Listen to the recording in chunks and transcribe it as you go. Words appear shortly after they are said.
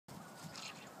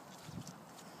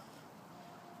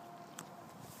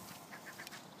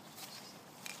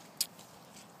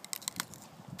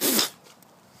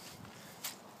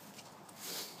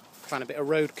Found a bit of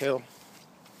roadkill.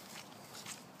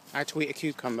 How to eat a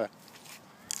cucumber.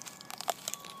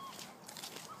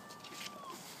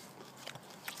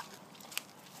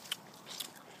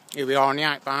 Here we are in the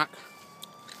outback,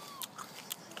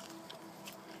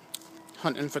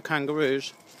 hunting for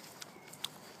kangaroos.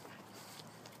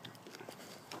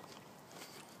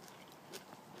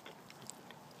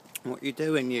 What you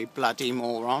doing, you bloody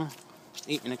moron?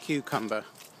 Eating a cucumber.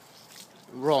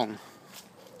 Wrong.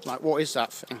 Like, what is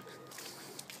that thing?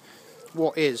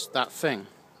 What is that thing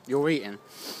you're eating?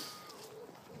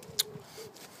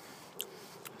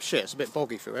 Shit, it's a bit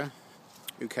boggy through here.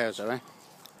 Who cares though, eh?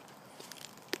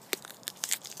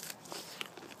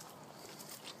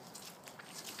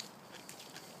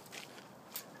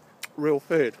 Real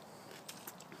food.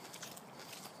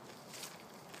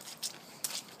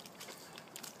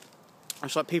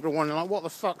 It's like people are wondering, like, what the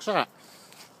fuck's that?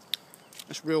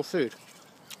 It's real food.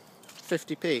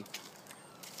 50p.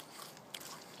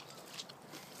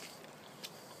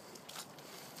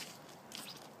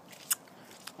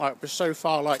 Like, we're so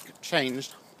far, like,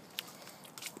 changed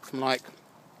from, like,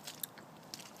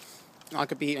 I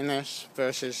could be eating this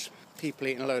versus people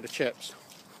eating a load of chips.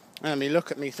 And they look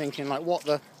at me thinking, like, what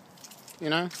the, you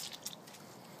know?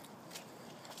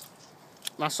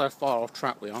 That's how far off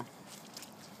track we are.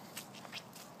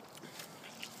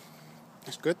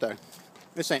 It's good, though.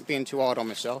 This ain't being too hard on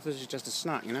myself. This is just a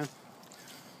snack, you know?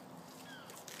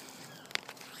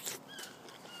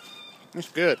 It's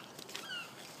good.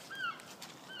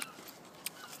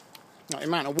 Like, the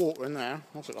amount of water in there,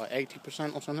 what's it, like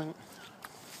 80% or something?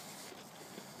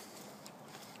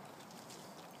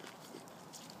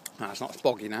 No, it's not as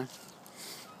boggy now.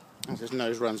 As his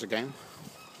nose runs again.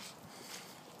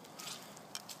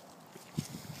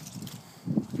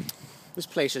 This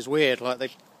place is weird, like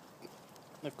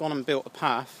they've gone and built a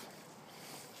path,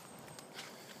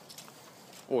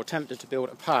 or attempted to build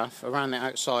a path around the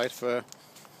outside for,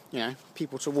 you know,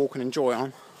 people to walk and enjoy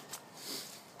on.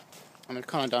 And they've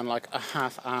kind of done like a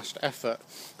half-assed effort,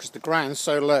 because the ground's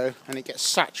so low and it gets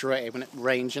saturated when it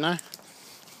rains, you know.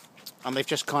 And they've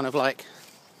just kind of like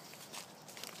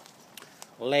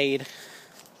laid,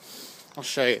 I'll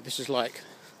show you, this is like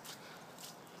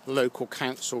local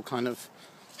council kind of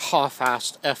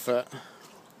half-assed effort.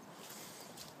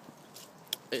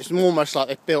 It's almost like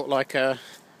they've built like a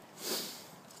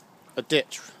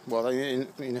ditch. Well,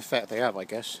 in effect they have, I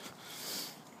guess,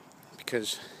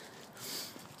 because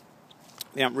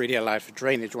they aren't really allowed for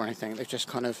drainage or anything. They've just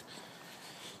kind of,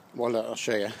 well, look, I'll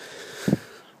show you.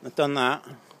 They've done that,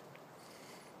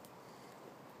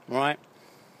 right?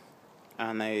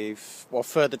 And they've, well,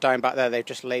 further down back there, they've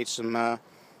just laid some,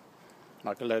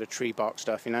 like a load of tree bark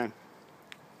stuff, you know.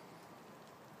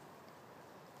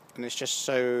 And it's just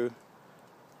so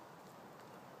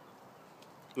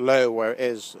low where it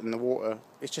is in the water.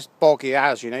 It's just boggy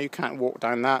as, you know. You can't walk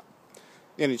down that.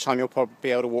 The only time you'll probably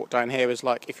be able to walk down here is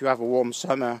like if you have a warm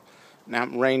summer and it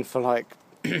hasn't rained for like,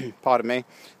 pardon me,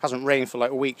 hasn't rained for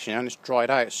like weeks, you know, and it's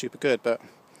dried out. It's super good, but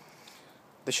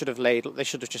they should have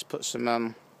just put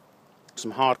some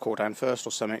hardcore down first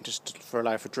or something, just for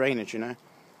allow for drainage, you know.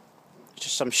 It's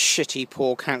just some shitty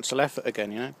poor council effort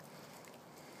again, you know.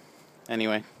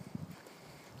 Anyway.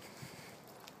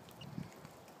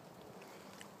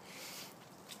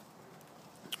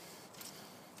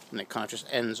 And it kind of just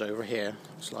ends over here.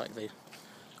 It's like they,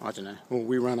 I don't know, well,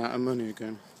 we ran out of money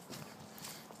again.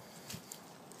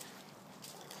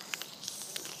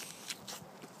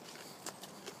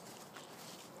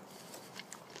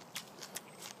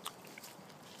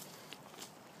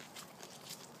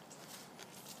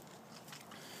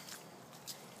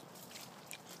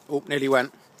 Oh, nearly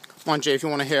went. Mind you, if you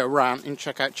want to hear a rant, you can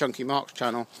check out Chunky Mark's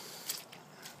channel.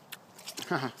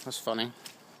 That's funny.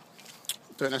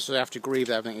 Don't necessarily have to agree with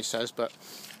everything he says, but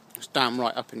it's damn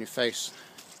right up in your face.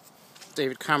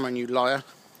 David Cameron, you liar.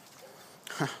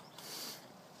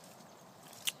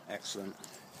 Excellent.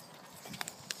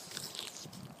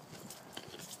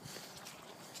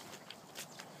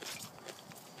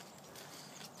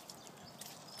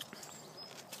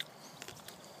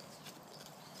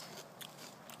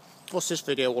 What's this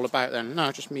video all about then?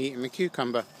 No, just me eating my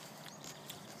cucumber.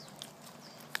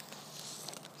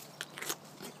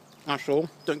 That's all.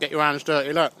 Don't get your hands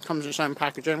dirty. Look, comes in its own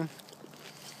packaging.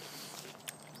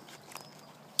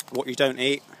 What you don't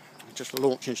eat, just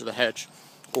launch into the hedge.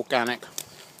 Organic.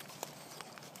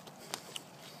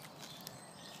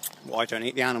 What I don't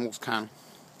eat, the animals can.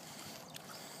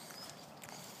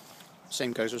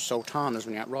 Same goes with sultanas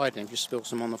when you're out riding. If you spill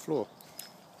some on the floor,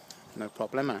 no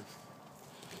problemo.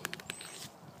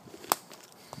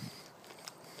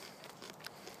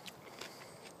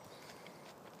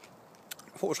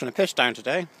 Thought it was going to piss down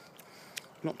today.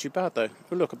 Not too bad though.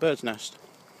 Oh look, a bird's nest.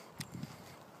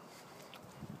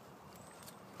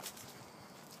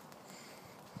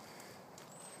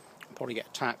 I'll probably get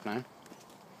attacked now.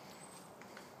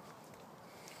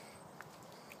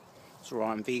 It's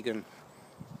alright, I'm vegan.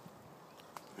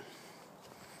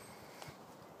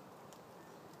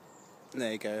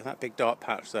 There you go, that big dark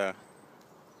patch there.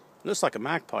 Looks like a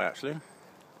magpie actually.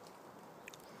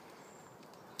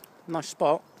 Nice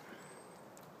spot.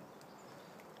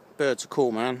 Birds are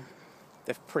cool, man.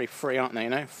 They're pretty free, aren't they, you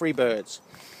know? Free birds.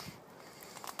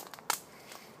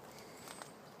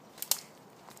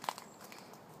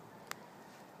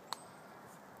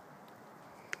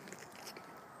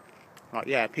 Like,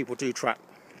 yeah, people do trap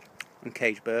and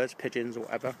cage birds, pigeons or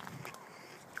whatever.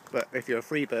 But if you're a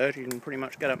free bird, you can pretty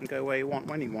much get up and go where you want,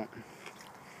 when you want.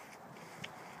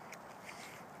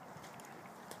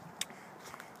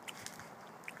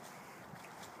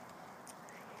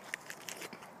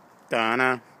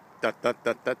 Like,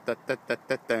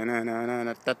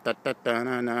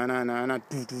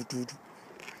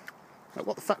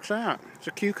 what the fuck's that? It's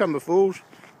a cucumber, fools.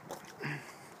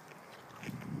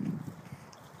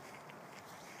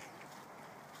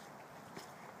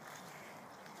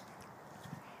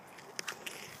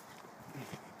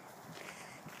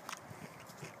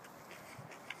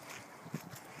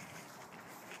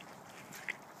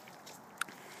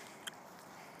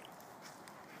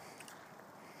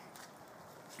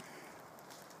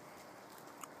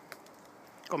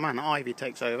 Oh man, the ivy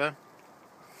takes over.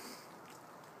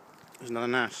 There's another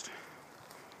nest.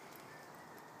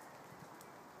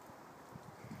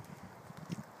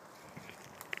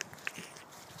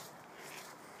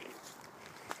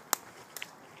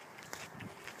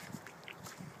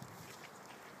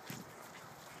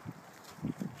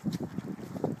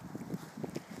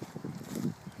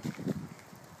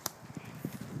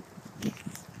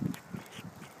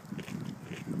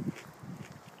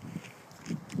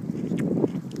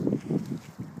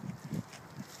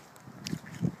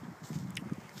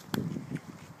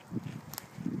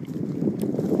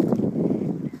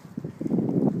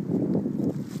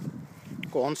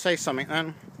 Go on, say something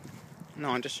then. No,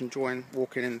 I'm just enjoying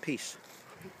walking in peace.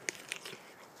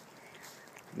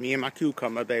 Me and my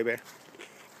cucumber, baby.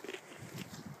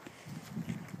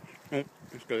 Oh,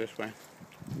 let's go this way.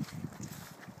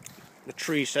 The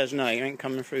tree says no, you ain't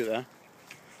coming through there.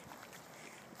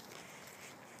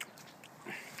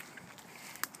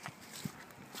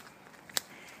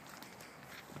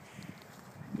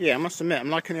 Yeah, I must admit, I'm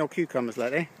liking the old cucumbers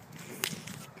lately.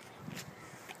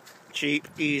 Cheap,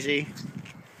 easy.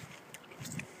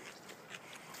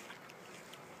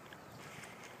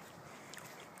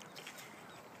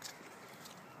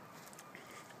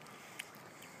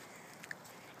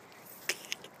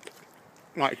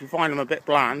 Like, if you find them a bit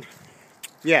bland,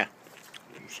 yeah,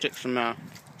 stick some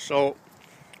salt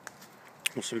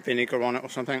or some vinegar on it or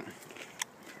something,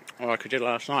 or like I did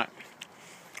last night.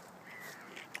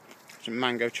 Some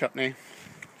mango chutney,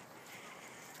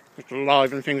 just to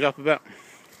liven things up a bit.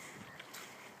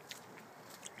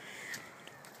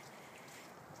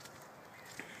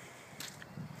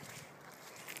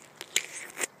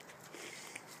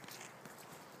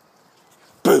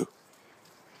 Boo!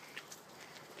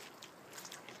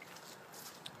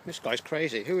 This guy's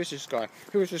crazy. Who is this guy?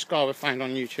 Who is this guy we found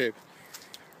on YouTube?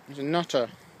 He's a nutter.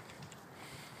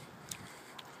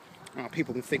 Oh,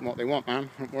 people can think what they want,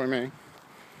 man. Don't worry me.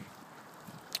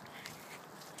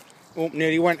 Oh,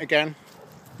 nearly went again.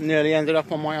 Nearly ended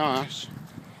up on my arse.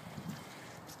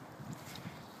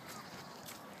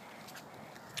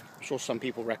 I'm sure some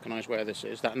people recognise where this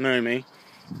is. That know me.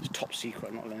 It's top secret.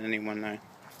 I'm not letting anyone know.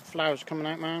 Flowers coming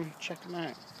out, man. Check them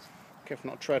out. Careful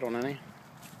not to tread on any.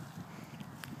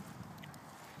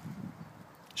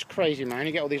 It's crazy, man.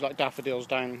 You get all these like daffodils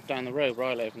down the road where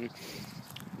I live, and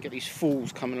you get these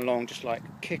fools coming along just like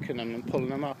kicking them and pulling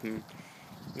them up, and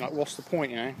you're like, what's the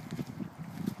point, you know?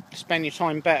 Spend your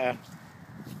time better.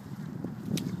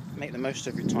 Make the most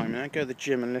of your time, you know? Go to the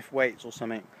gym and lift weights or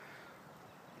something.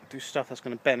 Do stuff that's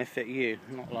going to benefit you,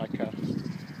 not like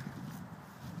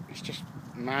it's just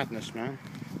madness, man.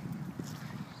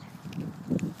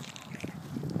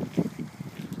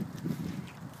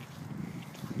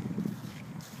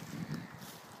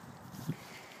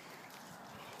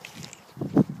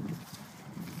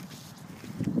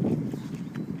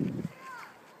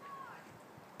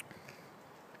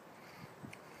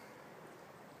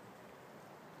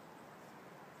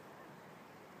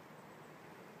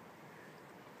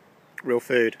 Real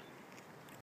food.